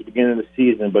 Sneed at the beginning of the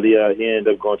season, but he ended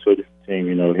up going to a different team.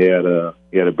 He had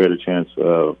a better chance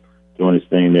of doing his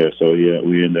thing there. So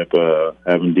we ended up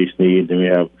having D. Sneed. Then we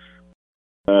have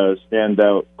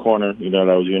standout corner. That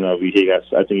was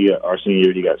UNLV. Our senior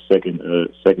year he got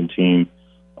second team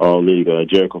all league.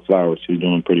 Jericho Flowers, who's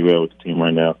doing pretty well with the team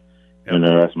right now. Yep. And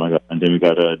that's my guy. And then we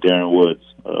got Darren Woods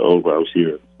over our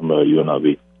receiver from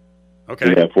UNLV. Okay.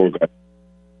 We have 4 guys.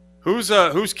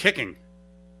 Who's kicking?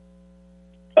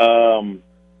 I don't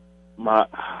know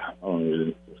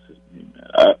what's his name,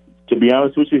 man. To be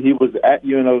honest with you, he was at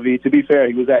UNLV. To be fair,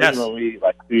 he was at UNLV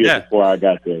like 2 years before I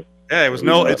got there. Yeah, it's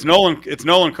Nolan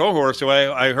Cohorst, who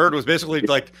I heard was basically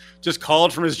like just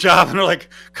called from his job and they're like,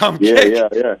 come kick.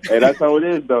 Yeah. Hey, that's how it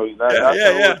is though.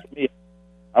 That's me.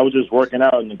 I was just working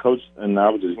out, and the coach, and I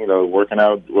was just working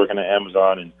at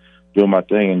Amazon and doing my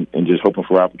thing and just hoping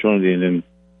for opportunity. And then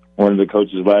one of the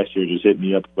coaches last year just hit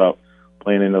me up about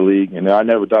playing in the league, and I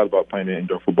never thought about playing in the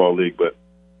indoor football league. But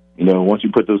once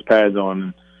you put those pads on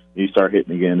and you start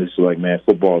hitting again, it's like, man,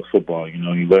 football is football. You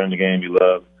learn the game you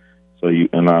love. So you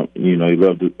love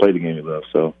to play the game you love.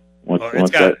 So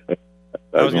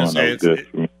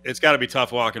it's got to be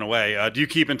tough walking away. Do you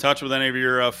keep in touch with any of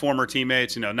your former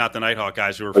teammates? Not the Nighthawk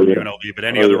guys who are from UNLV, but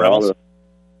any other Rebels?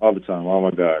 All the time. All my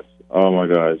guys. All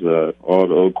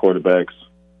the old quarterbacks.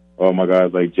 All my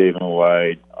guys like Javon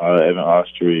White, Evan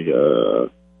Ostry.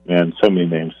 Man, so many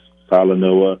names.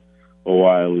 Salanoa,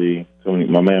 O'Wiley. So many.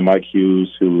 My man Mike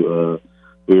Hughes, who.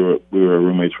 We were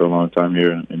roommates for a long time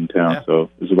here in town, so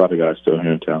there's a lot of guys still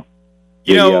here in town.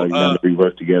 We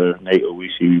work together. Nate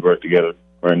Owishi, we work together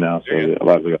right now. So a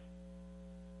lot of guys.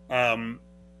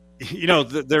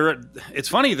 It's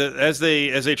funny that as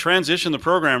they transition the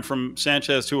program from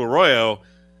Sanchez to Arroyo,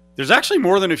 there's actually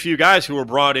more than a few guys who were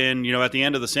brought in, at the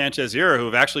end of the Sanchez era, who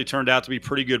have actually turned out to be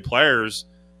pretty good players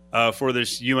for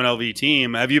this UNLV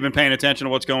team. Have you been paying attention to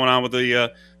what's going on with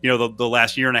the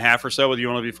last year and a half or so with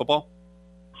UNLV football?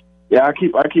 Yeah, I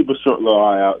keep a short little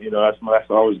eye out. That's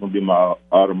always going to be my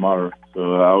alma mater.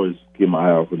 So I always keep my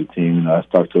eye out for the team. I've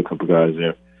talked to a couple guys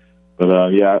there, but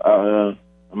I'm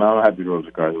happy with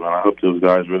those guys, man. I hope those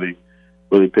guys really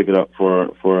pick it up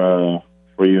for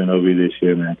UNLV this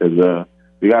year, man. Because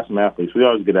we got some athletes. We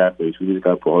always get athletes. We just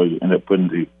got to always end up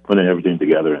putting everything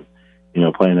together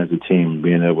and playing as a team, and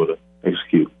being able to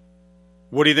execute.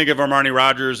 What do you think of Armani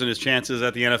Rogers and his chances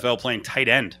at the NFL playing tight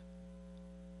end?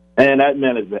 And that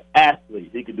man is an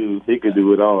athlete. He could do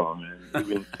it all, man.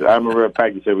 I remember at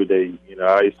practice every day.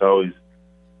 I used to always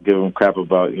give him crap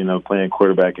about playing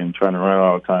quarterback and trying to run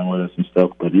all the time with us and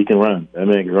stuff. But he can run. That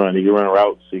man can run. He can run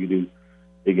routes. He can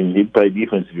play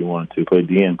defense if he wanted to. Play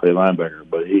DN, play linebacker.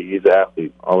 But he's an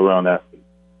athlete, all around athlete.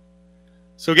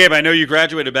 So Gabe, I know you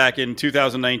graduated back in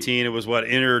 2019. It was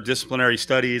interdisciplinary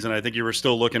studies, and I think you were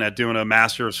still looking at doing a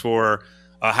master's for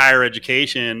higher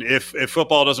education. If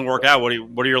football doesn't work out, what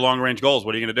are your long range goals?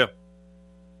 What are you going to do?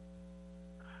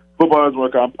 Football doesn't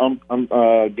work out. I'm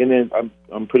getting in.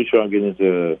 I'm pretty sure I'm getting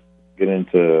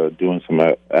into doing some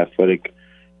athletic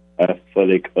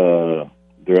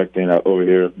directing out over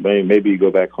here. Maybe go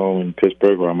back home in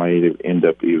Pittsburgh, or I might end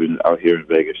up even out here in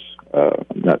Vegas. I'm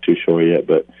not too sure yet,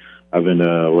 but I've been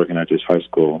working at this high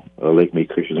school, Lake Mead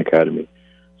Christian Academy.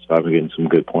 So I've been getting some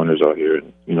good pointers out here,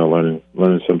 and learning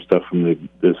some stuff from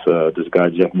this guy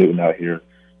Jeff Newton out here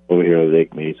over here at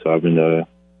Lake Mead. So I've been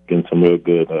getting some real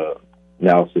good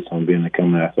analysis on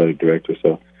becoming an athletic director.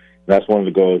 So that's one of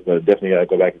the goals. But definitely got to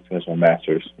go back and finish my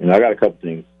master's. I got a couple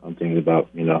things I'm thinking about.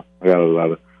 I got a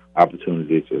lot of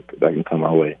opportunities that can come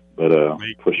my way. But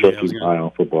for sure, keep an eye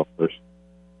on football first.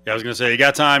 Yeah, I was going to say, you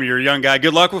got time. You're a young guy.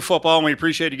 Good luck with football, and we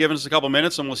appreciate you giving us a couple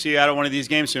minutes, and we'll see you out at one of these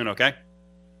games soon, okay?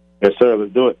 Yes, sir.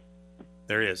 Let's do it.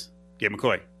 There he is, Gabe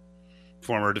McCoy,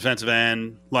 former defensive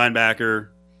end, linebacker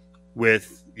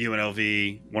with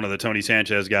UNLV, one of the Tony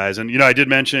Sanchez guys. And, I did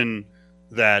mention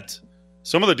that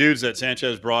some of the dudes that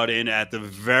Sanchez brought in at the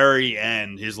very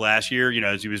end, his last year,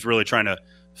 as he was really trying to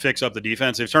fix up the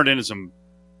defense. They've turned into some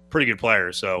pretty good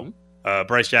players. So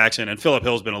Bryce Jackson and Phillip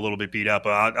Hill's been a little bit beat up.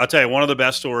 I'll tell you, one of the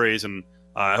best stories, and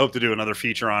I hope to do another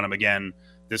feature on him again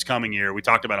this coming year. We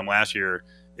talked about him last year.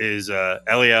 Is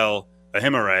Eliel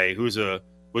Ahimare, who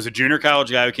was a junior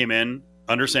college guy who came in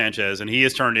under Sanchez, and he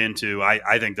has turned into,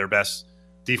 I think, their best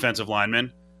defensive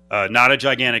lineman. Not a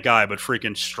gigantic guy, but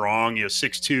freaking strong.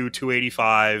 6'2",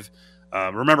 285.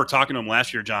 Remember talking to him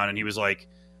last year, John, and he was like,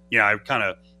 I kind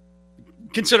of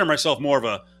consider myself more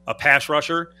of a pass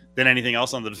rusher than anything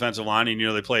else on the defensive line. And,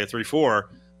 they play a 3-4.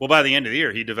 Well, by the end of the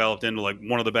year, he developed into like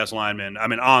one of the best linemen. I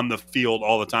mean, on the field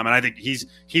all the time. And I think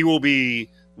he will be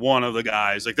one of the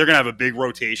guys. Like, they're going to have a big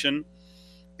rotation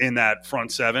in that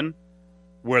front seven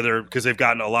because they've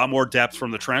gotten a lot more depth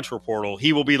from the transfer portal.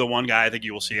 He will be the one guy I think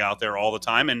you will see out there all the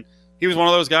time. And he was one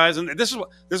of those guys. And this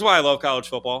is why I love college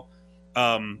football.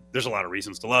 There's a lot of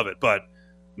reasons to love it, but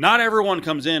not everyone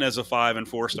comes in as a 5 and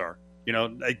 4 star.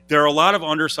 There are a lot of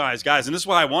undersized guys. And this is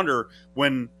why I wonder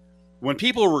when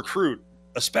people recruit,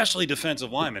 especially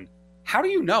defensive linemen, how do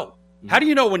you know? How do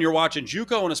you know when you're watching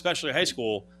JUCO and especially high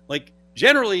school? Like,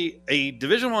 generally, a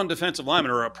Division I defensive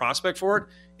lineman or a prospect for it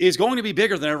is going to be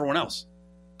bigger than everyone else.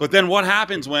 But then what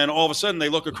happens when all of a sudden they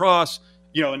look across,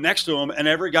 next to him and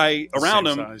every guy around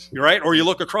him, right? Or you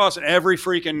look across and every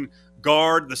freaking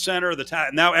guard, the center,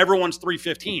 now everyone's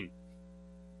 315.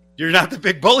 You're not the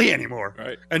big bully anymore,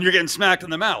 right? And you're getting smacked in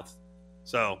the mouth.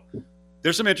 So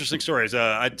there's some interesting stories.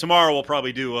 Tomorrow we'll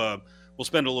probably we'll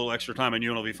spend a little extra time on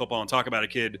UNLV football and talk about a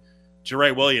kid,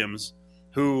 Jere Williams,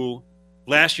 who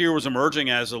last year was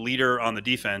emerging as a leader on the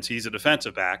defense. He's a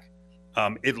defensive back.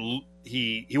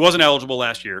 He wasn't eligible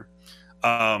last year.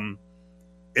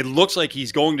 It looks like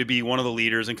he's going to be one of the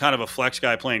leaders and kind of a flex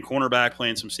guy, playing cornerback,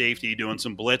 playing some safety, doing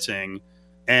some blitzing.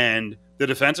 And the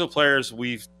defensive players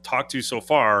we've talked to so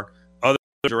far, other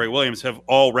than Jere Williams, have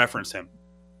all referenced him,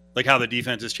 like how the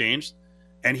defense has changed.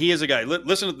 And he is a guy.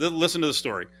 Listen to the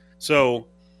story. So,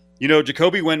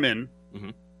 Jacoby Windman,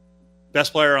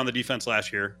 best player on the defense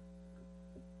last year,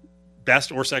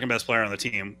 best or second best player on the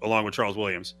team, along with Charles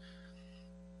Williams.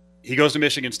 He goes to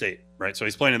Michigan State, right? So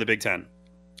he's playing in the Big Ten,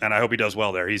 and I hope he does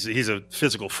well there. He's a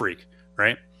physical freak,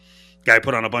 right? Guy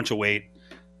put on a bunch of weight.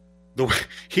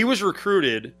 He was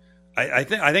recruited. I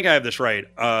think I have this right.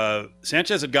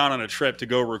 Sanchez had gone on a trip to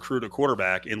go recruit a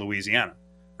quarterback in Louisiana,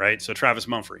 right? So Travis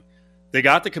Mumphrey. They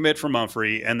got the commit from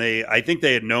Mumphrey, and I think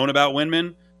they had known about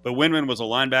Windman, but Windman was a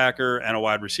linebacker and a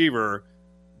wide receiver.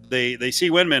 They see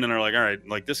Windman and are like, all right,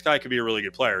 like, this guy could be a really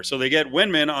good player. So they get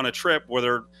Windman on a trip where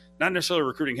they're not necessarily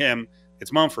recruiting him.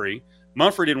 It's Mumphrey.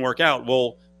 Mumphrey didn't work out.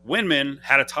 Well, Windman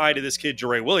had a tie to this kid,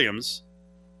 Jere Williams.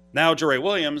 Now Jere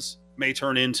Williams may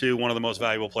turn into one of the most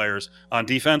valuable players on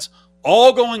defense,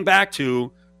 all going back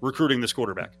to recruiting this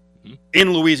quarterback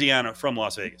in Louisiana from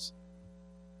Las Vegas.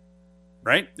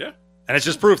 Right? Yeah. And it's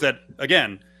just proof that,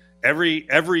 again, every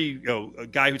a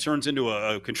guy who turns into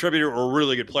a contributor or a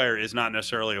really good player is not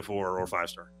necessarily a 4 or 5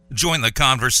 star. Join the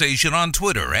conversation on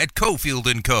Twitter at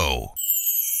Cofield & Co.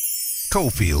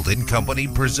 Cofield & Company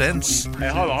presents... Hey,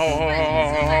 hold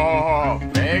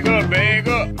on. Bag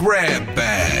up. Grab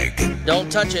Bag.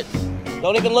 Don't touch it.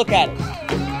 Don't even look at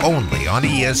it. Only on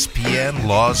ESPN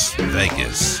Las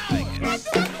Vegas.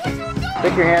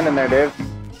 Stick your hand in there, Dave.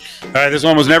 All right, this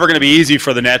one was never going to be easy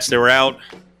for the Nets. They were out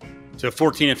to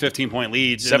 14 and 15-point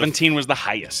leads. 17 was the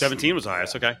highest. 17 was the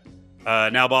highest, okay.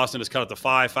 Now Boston has cut it to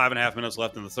 5.5 minutes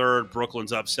left in the third.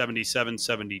 Brooklyn's up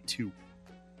 77-72. You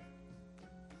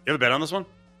have a bet on this one?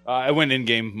 I went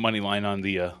in-game money line on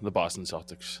the Boston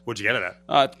Celtics. What'd you get it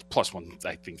at? +1,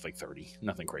 I think, like 30.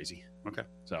 Nothing crazy. Okay.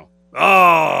 So.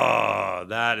 Oh,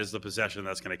 that is the possession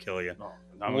that's going to kill you.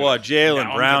 What?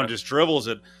 Jaylen Brown just dribbles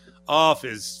it off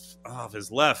his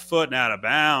left foot and out of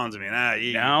bounds. I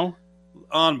mean, now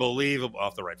unbelievable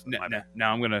off the right foot.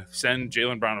 Now I'm going to send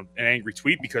Jaylen Brown an angry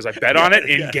tweet because I bet on it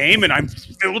in game and I'm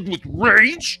filled with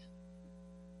rage.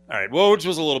 All right, Woj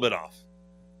was a little bit off.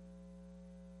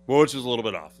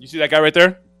 You see that guy right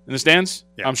there in the stands?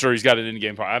 Yeah. I'm sure he's got it in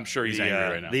game. I'm sure he's angry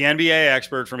right now. The NBA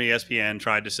expert from ESPN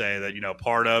tried to say that,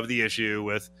 part of the issue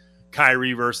with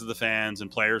Kyrie versus the fans and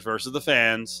players versus the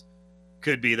fans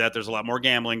could be that there's a lot more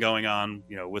gambling going on,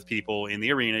 with people in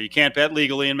the arena. You can't bet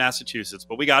legally in Massachusetts,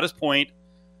 but we got his point.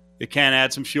 It can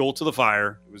add some fuel to the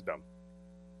fire. It was dumb.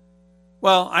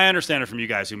 Well, I understand it from you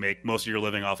guys who make most of your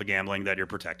living off of gambling that you're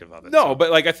protective of it. No,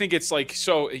 but I think it's like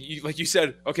you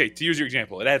said, okay, to use your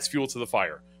example, it adds fuel to the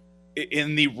fire.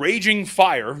 In the raging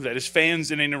fire that is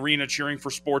fans in an arena cheering for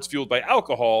sports fueled by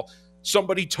alcohol,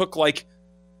 somebody took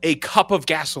a cup of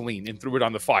gasoline and threw it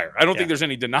on the fire. I don't think there's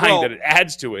any denying that it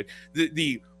adds to it.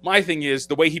 My thing is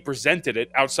the way he presented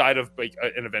it outside of like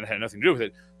an event that had nothing to do with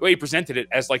it. The way he presented it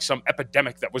as like some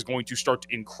epidemic that was going to start to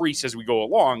increase as we go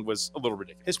along was a little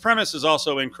ridiculous. His premise is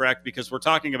also incorrect because we're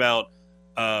talking about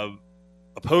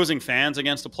opposing fans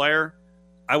against a player.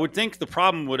 I would think the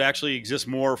problem would actually exist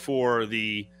more for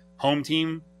the home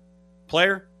team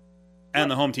player and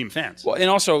the home team fans. Well, and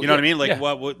also, you know what I mean?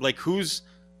 Like, who's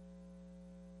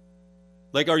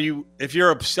like, are you, if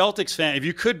you're a Celtics fan, if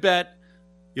you could bet,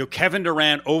 Kevin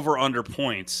Durant over under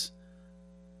points,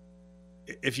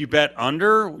 if you bet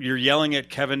under, you're yelling at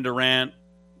Kevin Durant.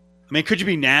 I mean, could you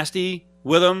be nasty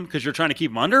with him because you're trying to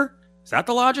keep him under? Is that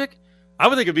the logic? I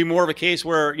would think it'd be more of a case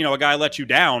where, a guy lets you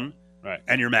down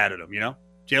and you're mad at him,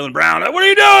 Jaylen Brown, what are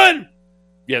you doing?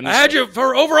 Yeah, I had you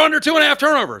for over under 2.5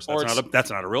 turnovers. That's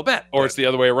not a real bet. Or it's the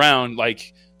other way around.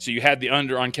 Like, so you had the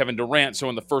under on Kevin Durant. So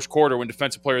in the first quarter, when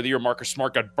Defensive Player of the Year Marcus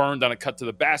Smart got burned on a cut to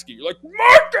the basket, you're like,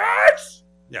 Marcus!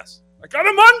 Yes. I got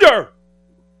him under.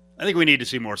 I think we need to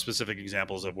see more specific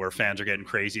examples of where fans are getting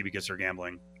crazy because they're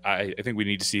gambling. I think we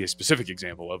need to see a specific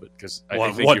example of it because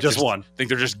I think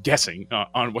they're just guessing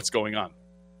on what's going on.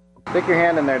 Stick your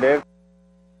hand in there, Dave.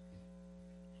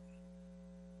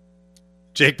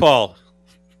 Jake Paul.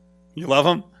 You love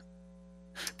him?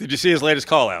 Did you see his latest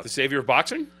call-out? The savior of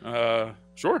boxing?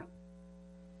 Sure.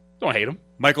 Don't hate him.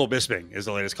 Michael Bisping is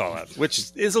the latest call-out,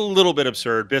 which is a little bit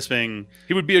absurd. Bisping...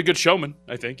 He would be a good showman,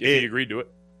 I think, if he agreed to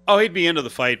it. Oh, he'd be into the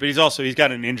fight, but he's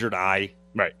got an injured eye.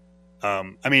 Right.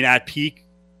 At peak,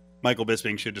 Michael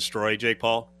Bisping should destroy Jake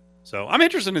Paul. So I'm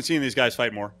interested in seeing these guys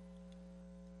fight more.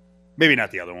 Maybe not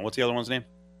the other one. What's the other one's name?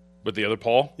 But the other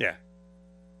Paul? Yeah.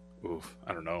 Oof,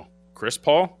 I don't know. Chris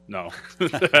Paul? No.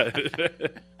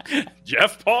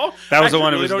 Jeff Paul? That was the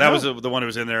one. The one who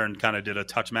was in there and kind of did a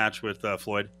touch match with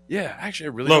Floyd. Yeah, actually, I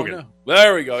really Logan. don't know.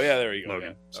 There we go. Yeah, there you go. Logan.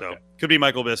 Yeah. So could be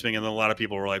Michael Bisping, and then a lot of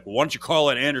people were like, "Well, why don't you call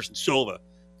it Anderson Silva?"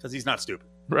 Because he's not stupid,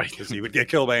 right? Because he would get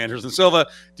killed by Anderson Silva.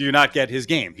 Do you not get his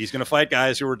game? He's going to fight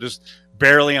guys who are just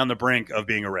barely on the brink of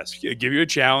being a risk. Give you a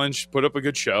challenge, put up a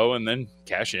good show, and then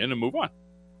cash in and move on.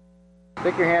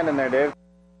 Stick your hand in there, Dave.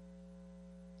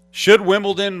 Should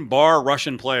Wimbledon bar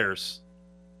Russian players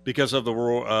because of the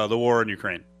war in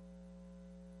Ukraine?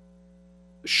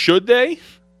 Should they?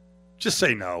 Just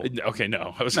say no. Okay,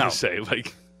 no. I was going to say,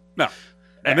 no.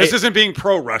 And this isn't being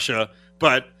pro-Russia,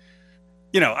 but,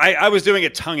 I was doing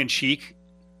it tongue-in-cheek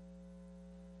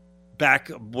back,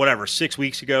 6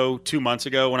 weeks ago, 2 months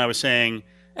ago, when I was saying,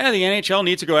 the NHL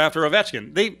needs to go after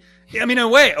Ovechkin. In a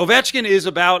way, Ovechkin is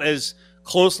about as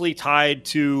closely tied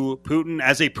to Putin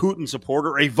as a Putin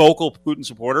supporter, a vocal Putin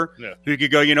supporter, who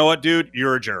could go, you know what, dude,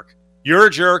 you're a jerk. You're a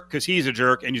jerk because he's a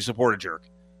jerk and you support a jerk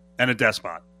and a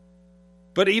despot.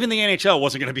 But even the NHL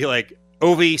wasn't going to be like,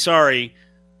 Ovi, sorry,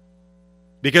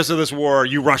 because of this war,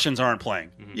 you Russians aren't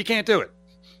playing. Mm-hmm. You can't do it.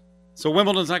 So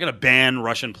Wimbledon's not going to ban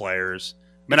Russian players.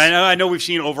 I mean, I know we've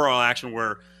seen overall action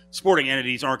where sporting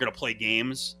entities aren't going to play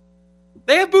games.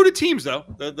 They have booted teams, though.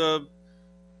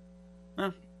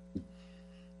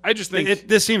 I just think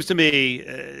this seems to me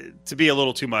to be a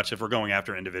little too much if we're going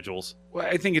after individuals. Well,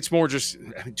 I think it's more just,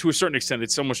 to a certain extent,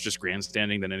 it's so much just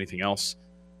grandstanding than anything else.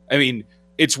 I mean,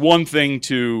 it's one thing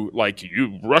to,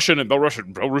 you Russian and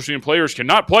Belarusian players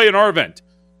cannot play in our event.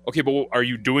 Okay, but are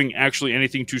you doing actually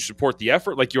anything to support the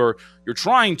effort? You're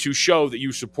trying to show that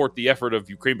you support the effort of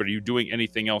Ukraine, but are you doing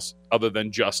anything else other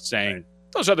than just saying,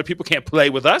 those other people can't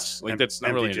play with us? That's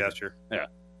not really a gesture. Yeah.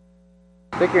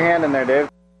 Stick your hand in there, Dave.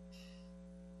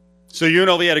 So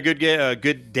UNLV had a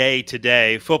good day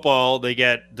today. Football, they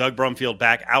get Doug Brumfield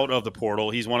back out of the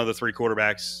portal. He's one of the 3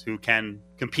 quarterbacks who can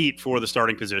compete for the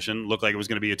starting position. Looked like it was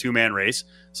going to be a 2-man race,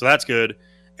 so that's good.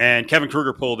 And Kevin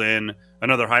Kruger pulled in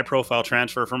another high-profile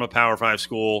transfer from a Power 5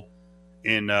 school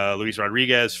in Luis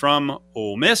Rodriguez from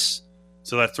Ole Miss.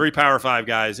 So that's 3 Power 5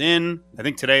 guys in. I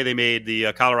think today they made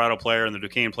the Colorado player and the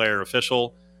Duquesne player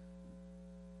official.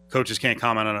 Coaches can't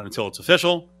comment on it until it's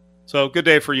official. So good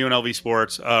day for UNLV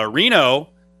sports. Reno,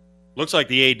 looks like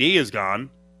the AD is gone.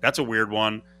 That's a weird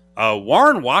one.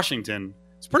 Warren Washington,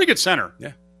 it's a pretty good center.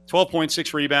 Yeah.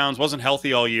 12.6 rebounds, wasn't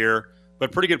healthy all year,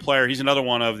 but pretty good player. He's another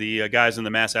one of the guys in the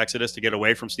mass exodus to get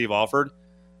away from Steve Alford.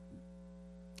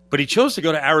 But he chose to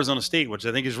go to Arizona State, which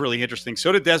I think is really interesting.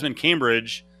 So did Desmond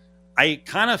Cambridge. I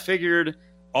kind of figured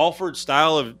Alford's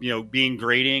style of being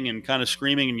grating and kind of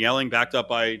screaming and yelling, backed up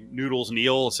by Noodles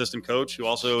Neal, assistant coach, who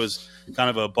also is kind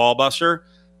of a ball buster,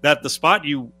 that the spot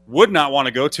you would not want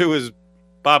to go to is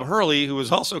Bob Hurley, who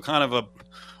is also kind of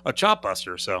a chop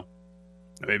buster. So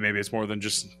maybe it's more than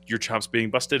just your chops being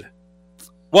busted.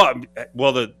 Well,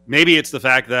 maybe it's the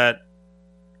fact that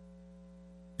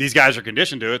these guys are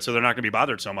conditioned to it, so they're not going to be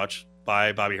bothered so much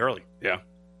by Bobby Hurley. Yeah.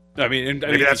 I mean,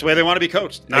 maybe that's the way they want to be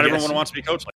coached. Not everyone wants to be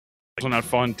coached like that. It's not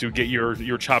fun to get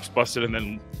your chops busted and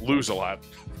then lose a lot.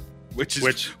 Which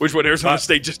what Arizona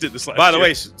State just did this last year. By the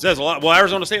way, says a lot. Well,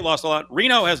 Arizona State lost a lot.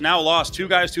 Reno has now lost 2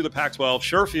 guys to the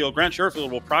Pac-12. Grant Sherfield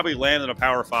will probably land in a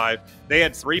Power 5. They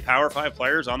had 3 Power 5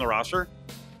 players on the roster,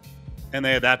 and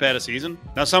they had that bad a season.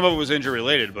 Now, some of it was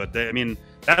injury-related, but,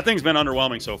 that thing's been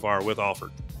underwhelming so far with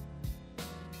Alford.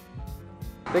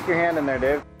 Stick your hand in there,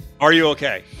 Dave. Are you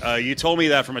okay? You told me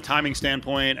that from a timing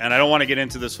standpoint, and I don't want to get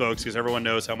into this, folks, because everyone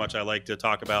knows how much I like to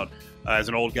talk about as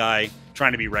an old guy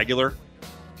trying to be regular.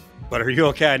 But are you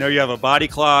okay? I know you have a body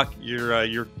clock.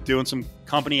 You're doing some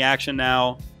company action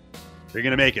now. You're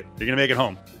gonna make it. You're gonna make it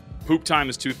home. Poop time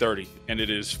is 2:30, and it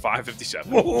is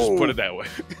 5:57. Just put it that way.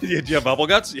 Do you have bubble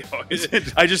guts? Yeah,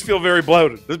 I just feel very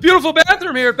bloated. There's a beautiful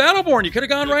bathroom here at Battleborn. You could have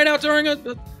gone right out during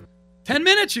 10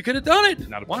 minutes. You could have done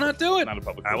it. Why not do it? Not a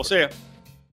public. I will see you.